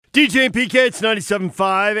DJ and PK, it's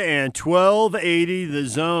 97.5 and 1280 The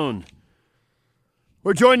Zone.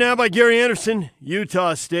 We're joined now by Gary Andersen,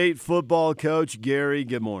 Utah State football coach. Gary,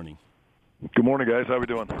 good morning. Good morning, guys. How are we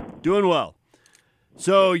doing? Doing well.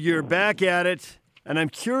 So you're back at it, and I'm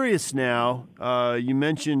curious now. You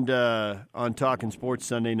mentioned on Talking Sports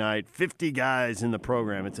Sunday night, 50 guys in the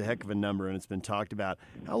program. It's a heck of a number, and it's been talked about.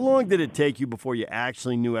 How long did it take you before you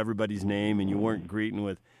actually knew everybody's name and you weren't greeting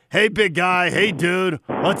with, "Hey, big guy. Hey, dude.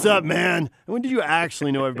 What's up, man?" When did you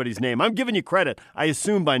actually know everybody's name? I'm giving you credit. I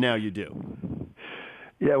assume by now you do.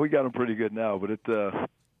 Yeah, we got them pretty good now, but it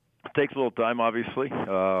takes a little time, obviously.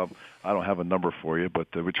 I don't have a number for you, but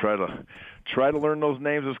we try to learn those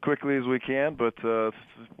names as quickly as we can. But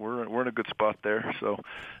we're in a good spot there. So,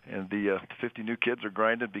 and the 50 new kids are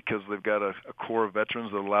grinding because they've got a core of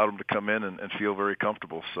veterans that allowed them to come in and feel very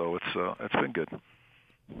comfortable. So it's been good.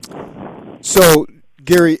 So,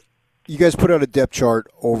 Gary, you guys put out a depth chart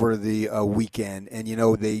over the weekend, and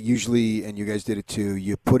they usually, and you guys did it too,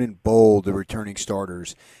 you put in bold the returning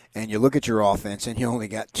starters, and you look at your offense, and you only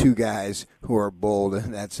got two guys who are bold,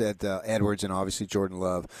 and that's at Edwards and obviously Jordan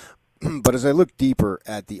Love. But as I look deeper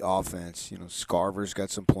at the offense, Scarver's got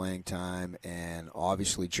some playing time, and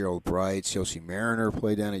obviously Gerald Bright, Josie Mariner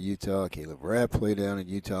played down at Utah, Caleb Rett played down at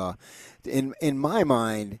Utah. In my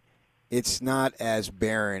mind, it's not as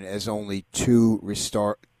barren as only two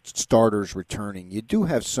starters returning. You do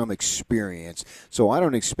have some experience, so I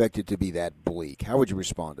don't expect it to be that bleak. How would you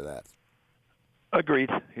respond to that? Agreed.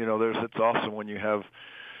 It's awesome when you have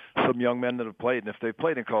some young men that have played, and if they've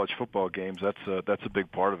played in college football games, that's a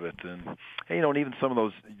big part of it. And even some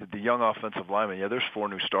of the young offensive linemen, there's 4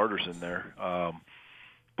 new starters in there.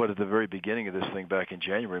 But at the very beginning of this thing back in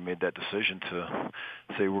January, we made that decision to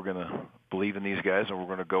say we're going to believe in these guys and we're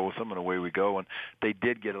going to go with them, and away we go. And they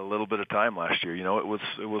did get a little bit of time last year. It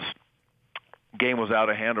was game was out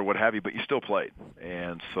of hand or what have you, but you still played.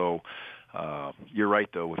 And so you're right,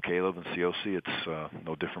 though, with Caleb and COC, it's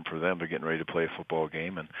no different for them. They're getting ready to play a football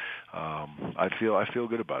game, and I feel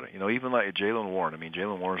good about it. Even like Jalen Warren.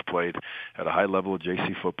 Jalen Warren's played at a high level of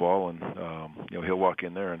JC football, and he'll walk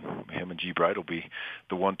in there, and him and G. Bright will be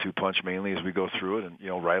the 1-2 punch mainly as we go through it.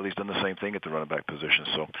 And Riley's done the same thing at the running back position.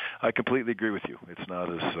 So I completely agree with you. It's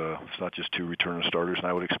not just 2 returning starters, and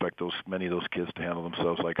I would expect many of those kids to handle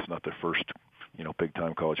themselves like it's not their first big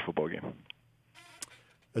time college football game.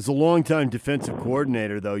 As a longtime defensive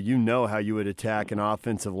coordinator, though, you know how you would attack an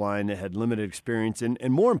offensive line that had limited experience and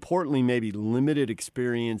more importantly, maybe limited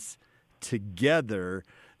experience together.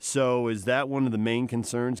 So is that one of the main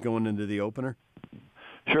concerns going into the opener?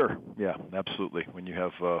 Sure. Yeah, absolutely. When you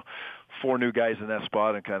have 4 new guys in that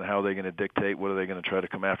spot and kind of how are they going to dictate, what are they going to try to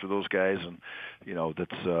come after those guys? And,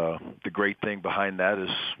 that's the great thing behind that is,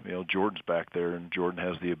 Jordan's back there, and Jordan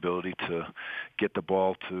has the ability to get the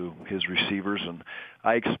ball to his receivers. And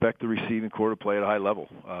I expect the receiving corps to play at a high level.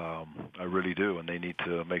 I really do. And they need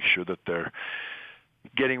to make sure that they're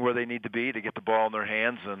getting where they need to be to get the ball in their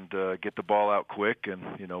hands and get the ball out quick. And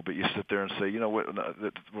but you sit there and say, we're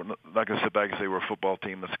not going to sit back and say we're a football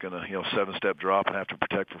team that's going to 7-step drop and have to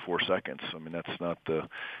protect for 4 seconds. That's not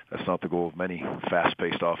the goal of many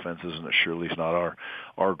fast-paced offenses, and it surely is not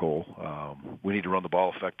our goal. We need to run the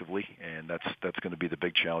ball effectively, and that's going to be the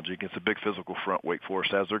big challenge against a big physical front. Wake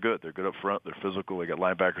Forest has. They're good up front. They're physical. They got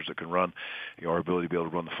linebackers that can run. Our ability to be able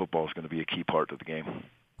to run the football is going to be a key part of the game.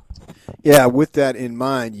 Yeah, with that in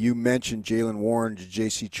mind, you mentioned Jalen Warren to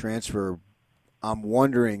JC transfer. I'm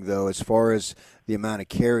wondering, though, as far as the amount of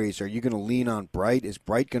carries, are you going to lean on Bright? Is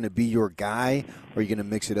Bright going to be your guy, or are you going to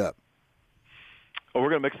mix it up? Oh, we're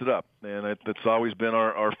going to mix it up, and that's always been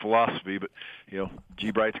our philosophy. But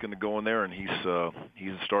G. Bright's going to go in there, and he's a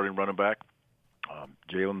starting running back.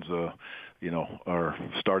 Jalen's our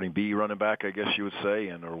starting B running back, I guess you would say,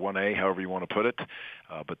 or 1A, however you want to put it.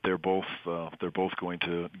 But they're both going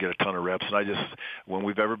to get a ton of reps. And when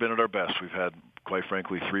we've ever been at our best, we've had, quite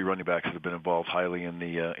frankly, 3 running backs that have been involved highly in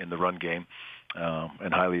the run game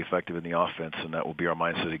and highly effective in the offense. And that will be our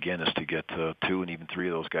mindset again, is to get 2 and even 3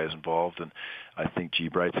 of those guys involved. And I think G.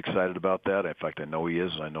 Bright's excited about that. In fact, I know he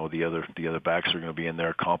is. I know the other backs are going to be in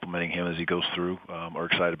there complimenting him as he goes through. Are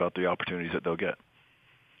excited about the opportunities that they'll get.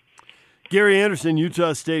 Gary Andersen,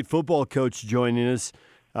 Utah State football coach, joining us.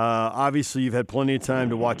 Obviously, you've had plenty of time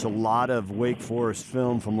to watch a lot of Wake Forest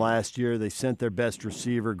film from last year. They sent their best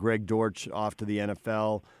receiver, Greg Dortch, off to the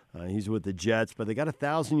NFL. He's with the Jets, but they got a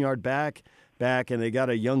 1,000-yard back, and they got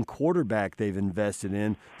a young quarterback they've invested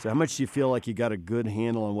in. So how much do you feel like you got a good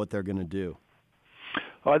handle on what they're going to do?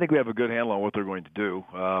 Well, I think we have a good handle on what they're going to do.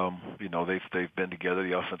 They've been together.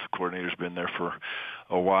 The offensive coordinator's been there for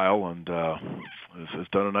a while and has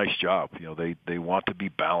done a nice job. They want to be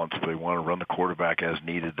balanced. They want to run the quarterback as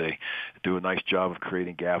needed. They do a nice job of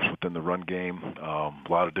creating gaps within the run game. A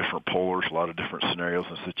lot of different polars, a lot of different scenarios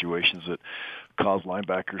and situations that cause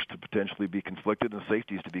linebackers to potentially be conflicted and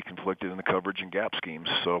safeties to be conflicted in the coverage and gap schemes.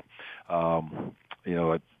 So,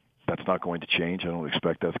 that's not going to change. I don't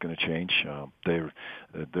expect that's going to change. They're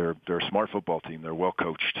a smart football team. They're well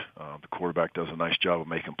coached. The quarterback does a nice job of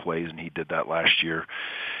making plays, and he did that last year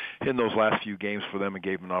in those last few games for them and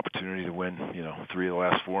gave them an opportunity to win, 3 of the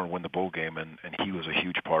last 4 and win the bowl game. And he was a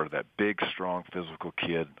huge part of that. Big, strong, physical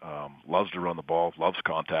kid. Loves to run the ball. Loves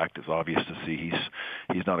contact. It's obvious to see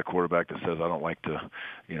he's not a quarterback that says I don't like to,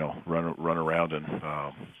 run around and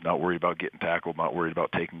not worried about getting tackled, not worried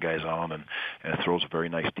about taking guys on, and throws a very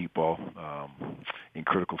nice deep ball in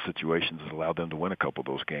critical situations that allowed them to win a couple of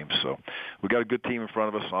those games. So we got a good team in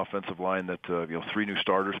front of us, an offensive line that 3 new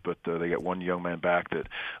starters, but they got 1 young man back that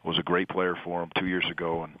was a great player for them 2 years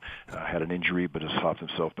ago and had an injury, but has hopped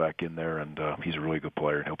himself back in there, and he's a really good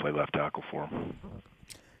player, and he'll play left tackle for them.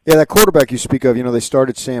 Yeah, that quarterback you speak of, they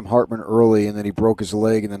started Sam Hartman early, and then he broke his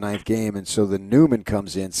leg in the 9th game, and so the Newman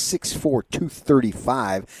comes in, 6'4",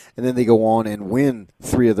 235, and then they go on and win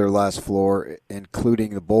 3 of their last 4,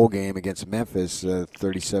 including the bowl game against Memphis,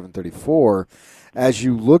 37-34. As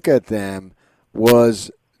you look at them, was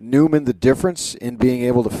Newman the difference in being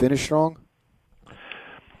able to finish strong?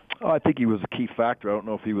 Oh, I think he was a key factor. I don't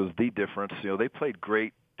know if he was the difference. They played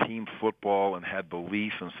great team football and had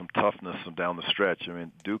belief and some toughness down the stretch. I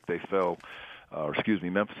mean,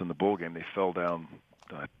 Memphis in the bowl game, they fell down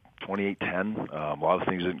 28-10. A lot of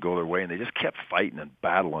things didn't go their way, and they just kept fighting and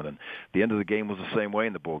battling. And the end of the game was the same way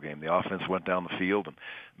in the bowl game. The offense went down the field and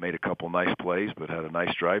made a couple nice plays, but had a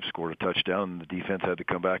nice drive, scored a touchdown, and the defense had to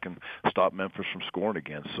come back and stop Memphis from scoring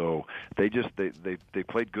again. So they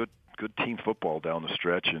played good team football down the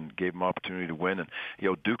stretch and gave them opportunity to win. And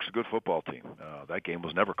Duke's a good football team. That game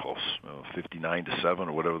was never close, 59-7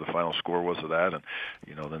 or whatever the final score was of that. And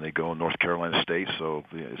then they go in North Carolina State. So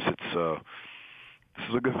this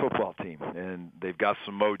is a good football team, and they've got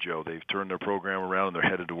some mojo. They've turned their program around, and they're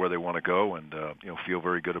headed to where they want to go, and feel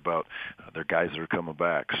very good about their guys that are coming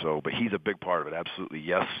back. So, but he's a big part of it. Absolutely,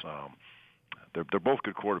 yes. They're both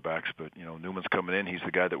good quarterbacks, but Newman's coming in. He's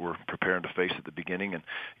the guy that we're preparing to face at the beginning, and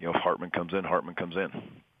if Hartman comes in, Hartman comes in.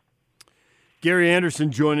 Gary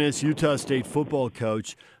Andersen joining us, Utah State football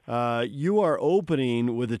coach. You are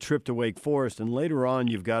opening with a trip to Wake Forest, and later on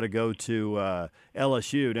you've got to go to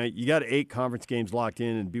LSU. Now you got 8 conference games locked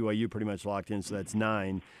in, and BYU pretty much locked in, so that's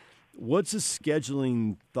 9. What's the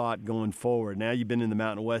scheduling thought going forward? Now you've been in the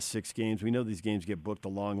Mountain West 6 games. We know these games get booked a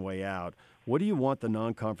long way out. What do you want the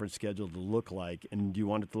non-conference schedule to look like, and do you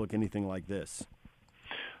want it to look anything like this?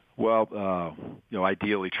 Well,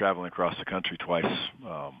 ideally traveling across the country twice.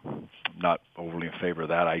 Not overly in favor of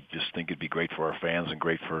that. I just think it'd be great for our fans and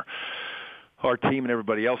great for our team and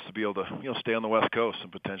everybody else to be able to, stay on the West Coast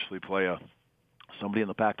and potentially play somebody in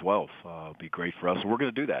the Pac-12. It'd be great for us. And we're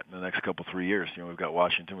going to do that in the next 3 years. We've got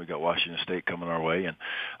Washington, we've got Washington State coming our way, and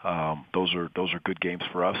those are good games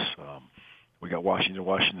for us. We got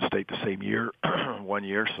Washington State the same year, 1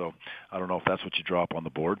 year, so I don't know if that's what you draw up on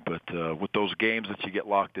the board. But with those games that you get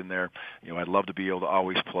locked in there, I'd love to be able to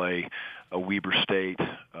always play a Weber State,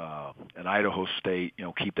 an Idaho State,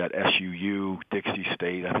 keep that SUU, Dixie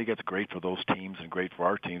State. I think that's great for those teams and great for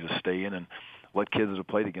our teams to stay in and let kids that have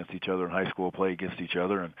played against each other in high school play against each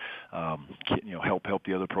other, and help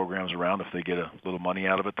the other programs around. If they get a little money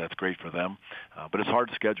out of it, that's great for them. But it's hard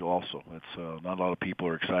to schedule also. It's not a lot of people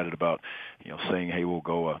are excited about saying, hey, we'll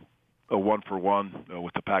go a 1-for-1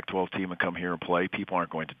 with the Pac-12 team and come here and play. People aren't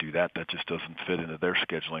going to do that. That just doesn't fit into their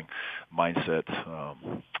scheduling mindset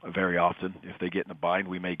very often. If they get in a bind,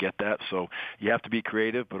 we may get that. So you have to be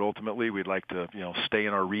creative, but ultimately we'd like to stay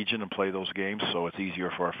in our region and play those games so it's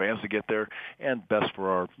easier for our fans to get there and best for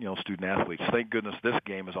our student athletes. Thank goodness this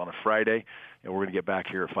game is on a Friday, and we're going to get back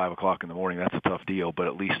here at 5 o'clock in the morning. That's a tough deal, but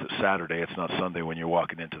at least it's Saturday. It's not Sunday when you're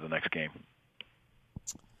walking into the next game.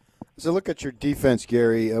 So look at your defense,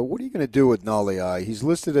 Gary. What are you going to do with Nalei? He's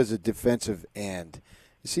listed as a defensive end.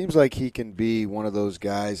 It seems like he can be one of those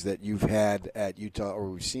guys that you've had at Utah, or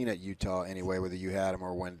we've seen at Utah anyway, whether you had him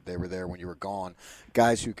or when they were there when you were gone.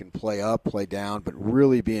 Guys who can play up, play down, but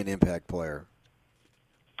really be an impact player.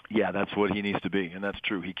 Yeah, that's what he needs to be, and that's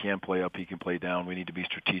true. He can play up, he can play down. We need to be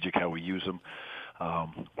strategic how we use him,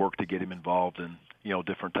 work to get him involved in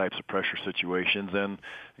different types of pressure situations, and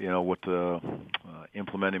with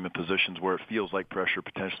implement him in positions where it feels like pressure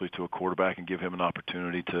potentially to a quarterback, and give him an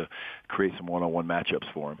opportunity to create some one-on-one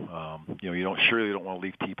matchups for him. You don't want to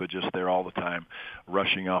leave Tipa just there all the time,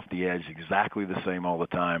 rushing off the edge exactly the same all the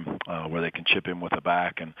time, where they can chip him with a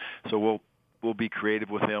back. And so we'll be creative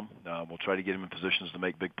with him. We'll try to get him in positions to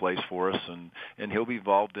make big plays for us, and he'll be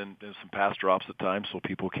involved in some pass drops at times, so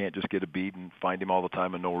people can't just get a beat and find him all the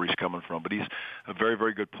time and know where he's coming from. But he's a very,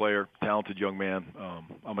 very good player, talented young man.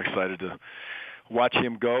 I'm excited to watch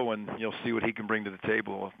him go and see what he can bring to the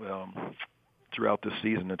table throughout this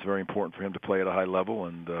season. It's very important for him to play at a high level,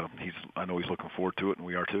 and I know he's looking forward to it, and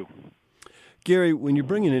we are too. Gary, when you're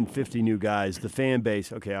bringing in 50 new guys, the fan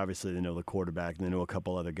base, okay, obviously they know the quarterback and they know a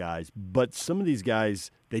couple other guys, but some of these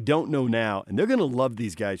guys they don't know now, and they're going to love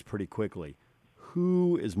these guys pretty quickly.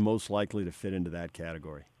 Who is most likely to fit into that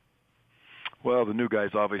category? Well, the new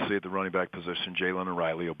guys, obviously, at the running back position, Jalen and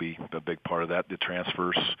Riley will be a big part of that. The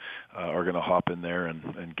transfers are going to hop in there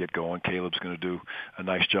and get going. Caleb's going to do a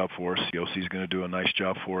nice job for us. Yossi's going to do a nice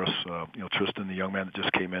job for us. Tristan, the young man that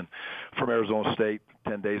just came in from Arizona State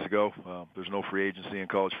 10 days ago. There's no free agency in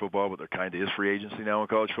college football, but there kind of is free agency now in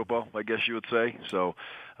college football, I guess you would say. So,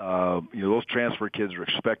 those transfer kids are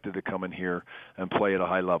expected to come in here and play at a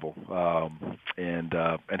high level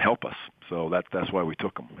and help us. So that's why we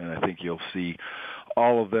took them, and I think you'll see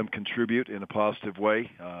all of them contribute in a positive way.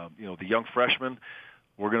 The young freshmen,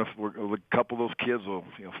 a couple of those kids will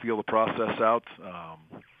feel the process out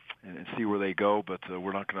and see where they go, but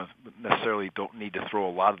we're not going to necessarily don't need to throw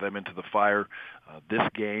a lot of them into the fire. This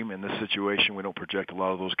game, in this situation, we don't project a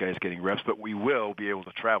lot of those guys getting reps, but we will be able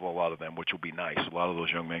to travel a lot of them, which will be nice. A lot of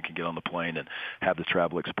those young men can get on the plane and have the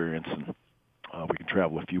travel experience, and we can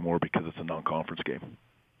travel a few more because it's a non-conference game.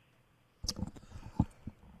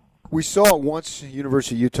 We saw it once,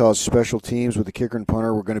 University of Utah's special teams with the kicker and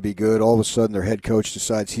punter were going to be good. All of a sudden, their head coach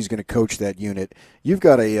decides he's going to coach that unit. You've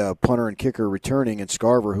got a punter and kicker returning in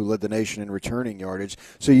Scarver who led the nation in returning yardage.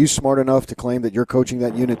 So you smart enough to claim that you're coaching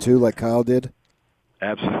that unit too, like Kyle did?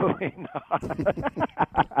 Absolutely not.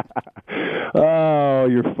 Oh,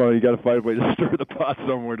 you're funny. You got to find a way to stir the pot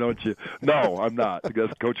somewhere, don't you? No, I'm not. Because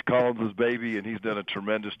Coach Collins' baby, and he's done a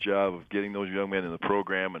tremendous job of getting those young men in the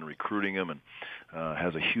program and recruiting them, and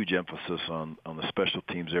has a huge emphasis on the special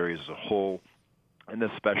teams areas as a whole. And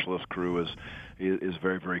this specialist crew is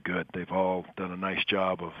very, very good. They've all done a nice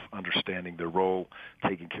job of understanding their role,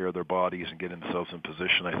 taking care of their bodies, and getting themselves in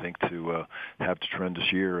position, I think, to have a tremendous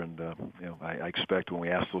year. And I expect when we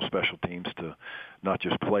ask those special teams to not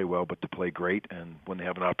just play well, but to play great. And when they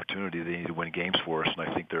have an opportunity, they need to win games for us. And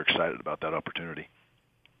I think they're excited about that opportunity.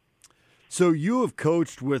 So you have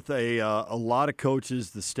coached with a lot of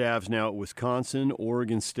coaches, the staffs now at Wisconsin,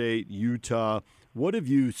 Oregon State, Utah. What have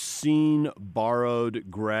you seen,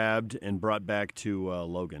 borrowed, grabbed, and brought back to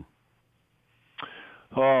Logan?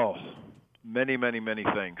 Oh, many, many, many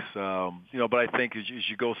things. But I think as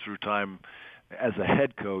you go through time as a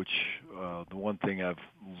head coach, the one thing I've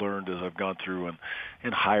learned as I've gone through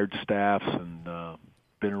and hired staffs and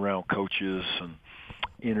been around coaches and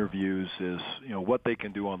interviews is, what they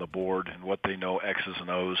can do on the board and what they know X's and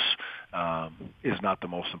O's is not the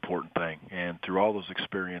most important thing. And through all those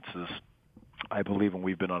experiences, I believe when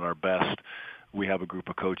we've been on our best, we have a group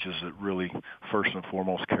of coaches that really, first and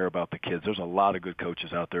foremost, care about the kids. There's a lot of good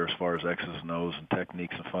coaches out there as far as X's and O's and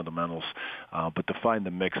techniques and fundamentals, but to find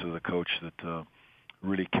the mix of the coach that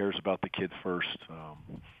really cares about the kid first,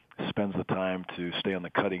 spends the time to stay on the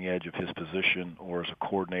cutting edge of his position or as a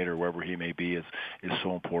coordinator, wherever he may be, is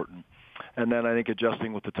so important. And then I think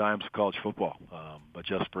adjusting with the times of college football. But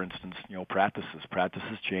just, for instance, practices.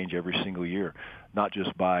 Practices change every single year, not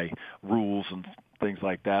just by rules and things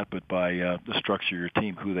like that, but by the structure of your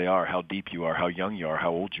team, who they are, how deep you are, how young you are,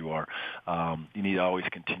 how old you are. You need to always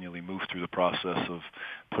continually move through the process of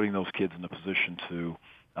putting those kids in a position to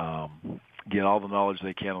get all the knowledge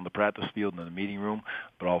they can on the practice field and in the meeting room,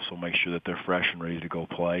 but also make sure that they're fresh and ready to go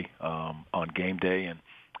play on game day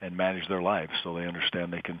and manage their lives so they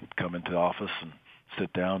understand they can come into the office and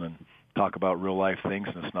sit down and talk about real-life things,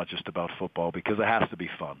 and it's not just about football, because it has to be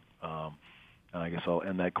fun. And I guess I'll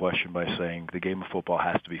end that question by saying the game of football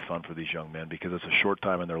has to be fun for these young men because it's a short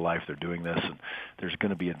time in their life they're doing this, and there's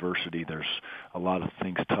going to be adversity. There's a lot of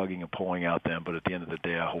things tugging and pulling at them, but at the end of the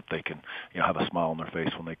day, I hope they can have a smile on their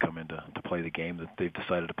face when they come in to play the game that they've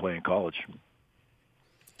decided to play in college.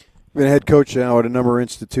 You've been a head coach now at a number of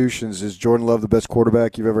institutions. Is Jordan Love the best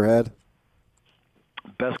quarterback you've ever had?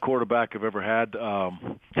 Best quarterback I've ever had?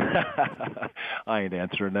 I ain't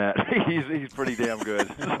answering that. He's pretty damn good.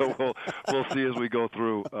 So we'll see as we go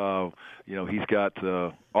through. He's got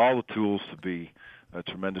all the tools to be a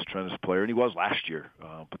tremendous player, and he was last year.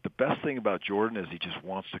 But the best thing about Jordan is he just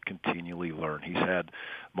wants to continually learn. He's had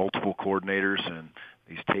multiple coordinators, and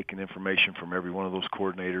he's taken information from every one of those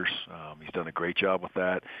coordinators. He's done a great job with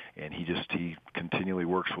that, and he continually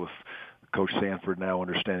works with Coach Sanford now,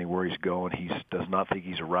 understanding where he's going. He does not think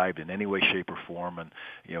he's arrived in any way, shape, or form, and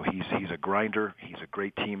he's a grinder. He's a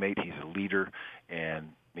great teammate. He's a leader,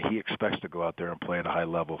 and he expects to go out there and play at a high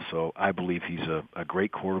level. So I believe he's a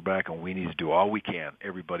great quarterback, and we need to do all we can.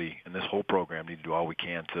 Everybody in this whole program need to do all we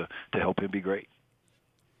can to help him be great.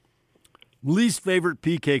 Least favorite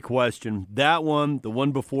PK question, that one, the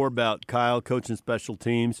one before about Kyle coaching special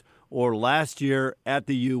teams, or last year at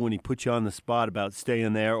the U when he put you on the spot about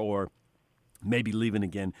staying there or maybe leaving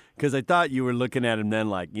again? Because I thought you were looking at him then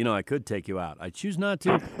like, I could take you out. I choose not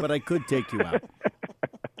to, but I could take you out.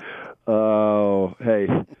 Oh, hey,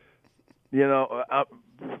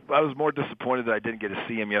 I was more disappointed that I didn't get to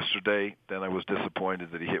see him yesterday than I was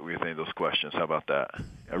disappointed that he hit me with any of those questions. How about that?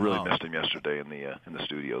 I really missed him yesterday in the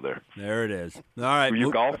studio there. There it is. All right. Were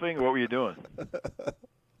you golfing? What were you doing?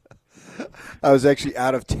 I was actually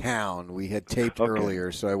out of town. We had taped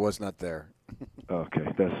earlier, so I was not there. Okay,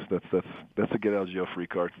 that's a get out of jail free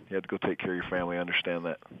card. You had to go take care of your family. I understand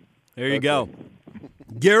that. There you go.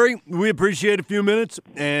 Gary, we appreciate a few minutes,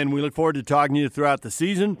 and we look forward to talking to you throughout the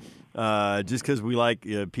season. Just because we like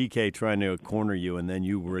PK trying to corner you and then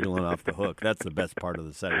you wriggling off the hook. That's the best part of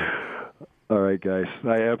the segment. All right, guys.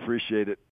 I appreciate it.